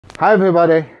Hi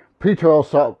everybody, Peter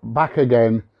Allsop back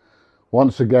again,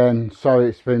 once again. Sorry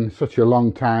it's been such a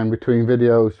long time between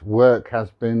videos. Work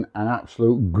has been an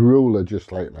absolute grueler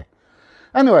just lately.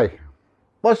 Anyway,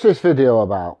 what's this video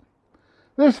about?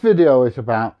 This video is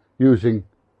about using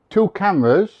two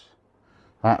cameras,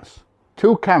 that's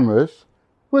two cameras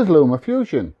with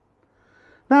LumaFusion.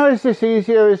 Now is this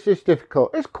easy or is this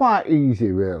difficult? It's quite easy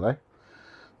really.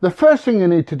 The first thing you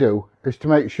need to do is to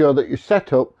make sure that you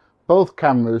set up both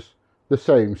cameras the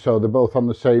same, so they're both on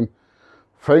the same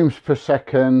frames per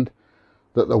second,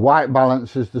 that the white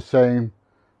balance is the same,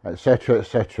 etc,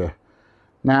 etc.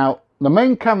 Now the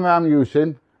main camera I'm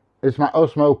using is my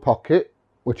Osmo Pocket,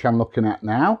 which I'm looking at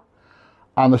now,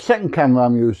 and the second camera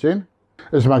I'm using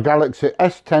is my Galaxy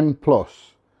S10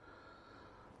 Plus.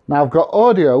 Now I've got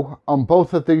audio on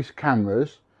both of these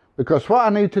cameras because what I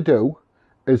need to do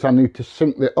is I need to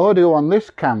sync the audio on this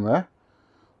camera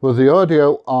with the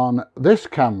audio on this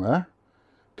camera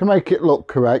to make it look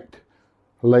correct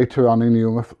later on in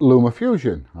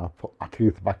LumaFusion. I'll put my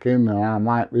teeth back in and I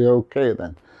might be okay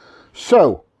then.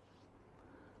 So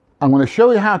I'm going to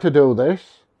show you how to do this.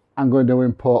 I'm going to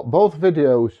import both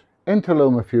videos into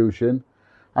LumaFusion,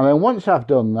 and then once I've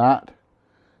done that,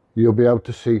 you'll be able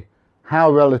to see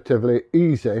how relatively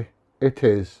easy it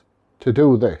is to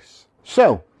do this.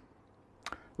 So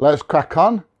let's crack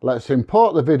on. Let's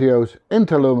import the videos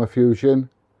into LumaFusion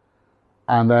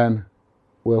and then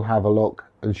we'll have a look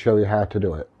and show you how to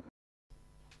do it.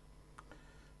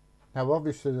 Now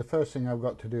obviously the first thing I've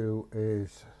got to do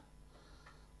is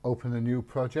open a new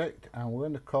project, and we're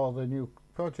going to call the new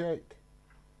project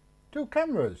Two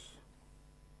Cameras.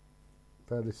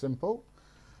 Fairly simple.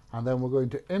 And then we're going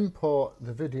to import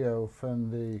the video from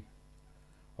the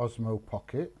Osmo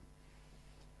Pocket.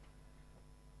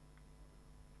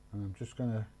 And I'm just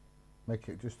going to make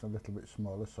it just a little bit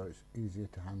smaller so it's easier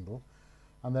to handle.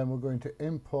 And then we're going to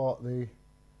import the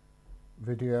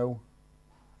video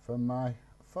from my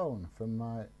phone, from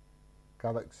my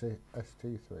Galaxy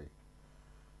S3.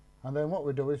 And then what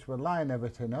we do is we'll line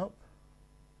everything up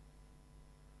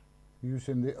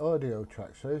using the audio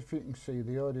track. So if you can see,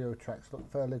 the audio tracks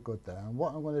look fairly good there. And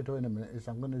what I'm going to do in a minute is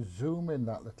I'm going to zoom in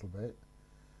that little bit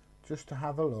just to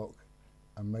have a look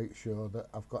and make sure that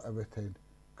I've got everything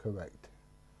correct,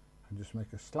 and just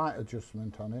make a slight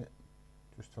adjustment on it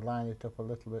just to line it up a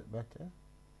little bit better.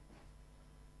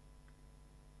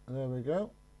 There we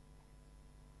go,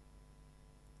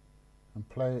 and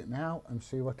play it now and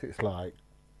see what it's like.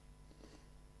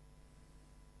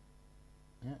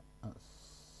 Yeah, that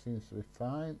seems to be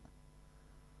fine.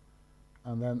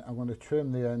 And then I'm going to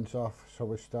trim the ends off so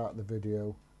we start the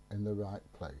video in the right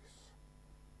place.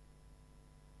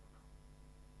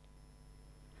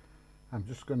 I'm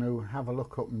just going to have a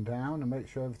look up and down and make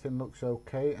sure everything looks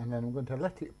okay, and then I'm going to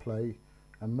let it play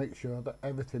and make sure that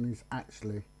everything is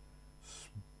actually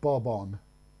bob on,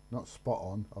 not spot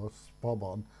on or spob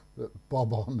on, but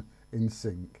bob on in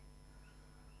sync.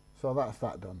 So that's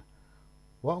that done.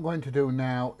 What I'm going to do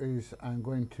now is I'm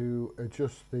going to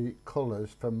adjust the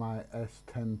colours for my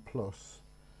S10 Plus,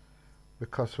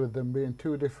 because with them being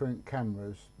two different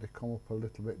cameras they come up a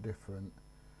little bit different,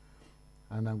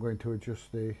 and I'm going to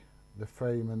adjust the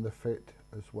frame and the fit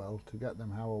as well to get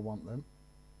them how I want them.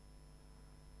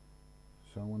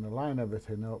 So I'm going to line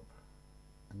everything up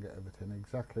and get everything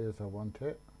exactly as I want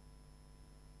it,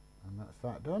 and that's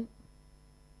that done.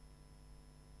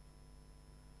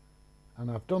 And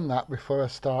I've done that before I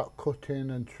start cutting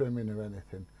and trimming or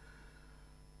anything.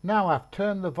 Now I've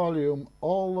turned the volume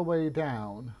all the way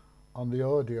down on the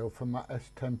audio from my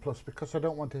S10 Plus because I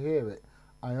don't want to hear it.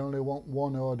 I only want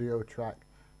one audio track,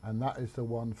 and that is the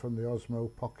one from the Osmo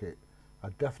Pocket. I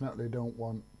definitely don't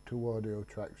want two audio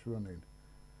tracks running.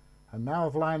 And now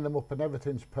I've lined them up and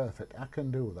everything's perfect. I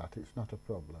can do that, it's not a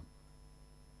problem.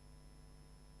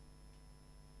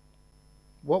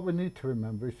 What we need to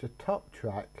remember is the top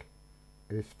track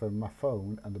is from my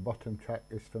phone and the bottom track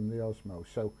is from the Osmo.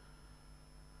 So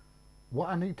what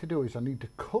I need to do is I need to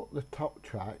cut the top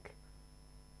track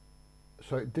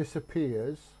so it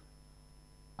disappears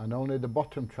and only the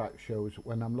bottom track shows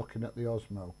when I'm looking at the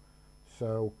Osmo.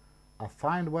 So I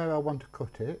find where I want to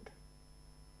cut it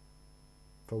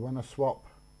for when I swap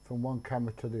from one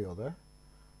camera to the other,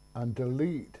 and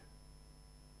delete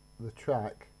the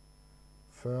track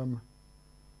from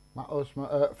my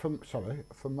Osmo,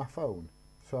 from my phone.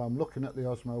 So I'm looking at the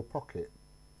Osmo Pocket.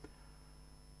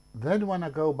 Then when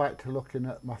I go back to looking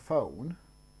at my phone,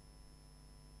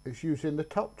 it's using the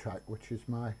top track, which is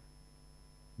my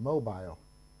mobile.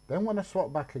 Then when I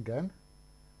swap back again,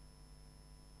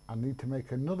 I need to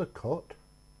make another cut.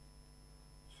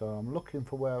 So I'm looking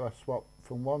for where I swap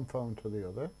from one phone to the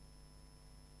other.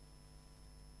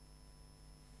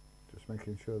 Just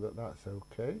making sure that that's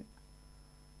okay.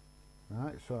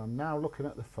 Right, so I'm now looking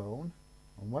at the phone,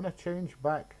 and when I change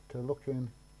back to looking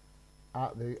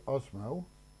at the Osmo,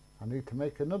 I need to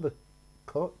make another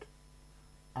cut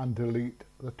and delete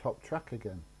the top track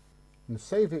again. And to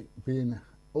save it being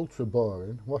ultra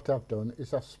boring, what I've done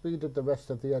is I've speeded the rest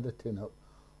of the editing up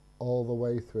all the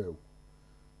way through.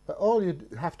 But all you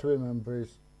have to remember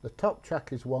is the top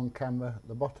track is one camera,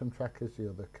 the bottom track is the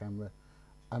other camera,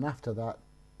 and after that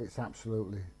it's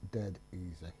absolutely dead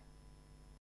easy.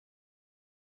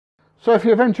 So if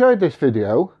you've enjoyed this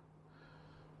video,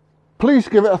 please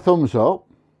give it a thumbs up,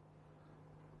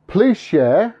 please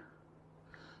share,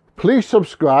 please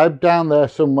subscribe down there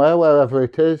somewhere, wherever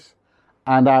it is,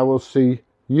 and I will see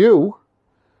you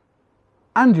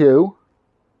and you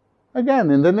again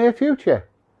in the near future.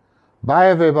 Bye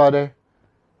everybody.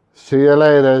 See you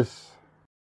later.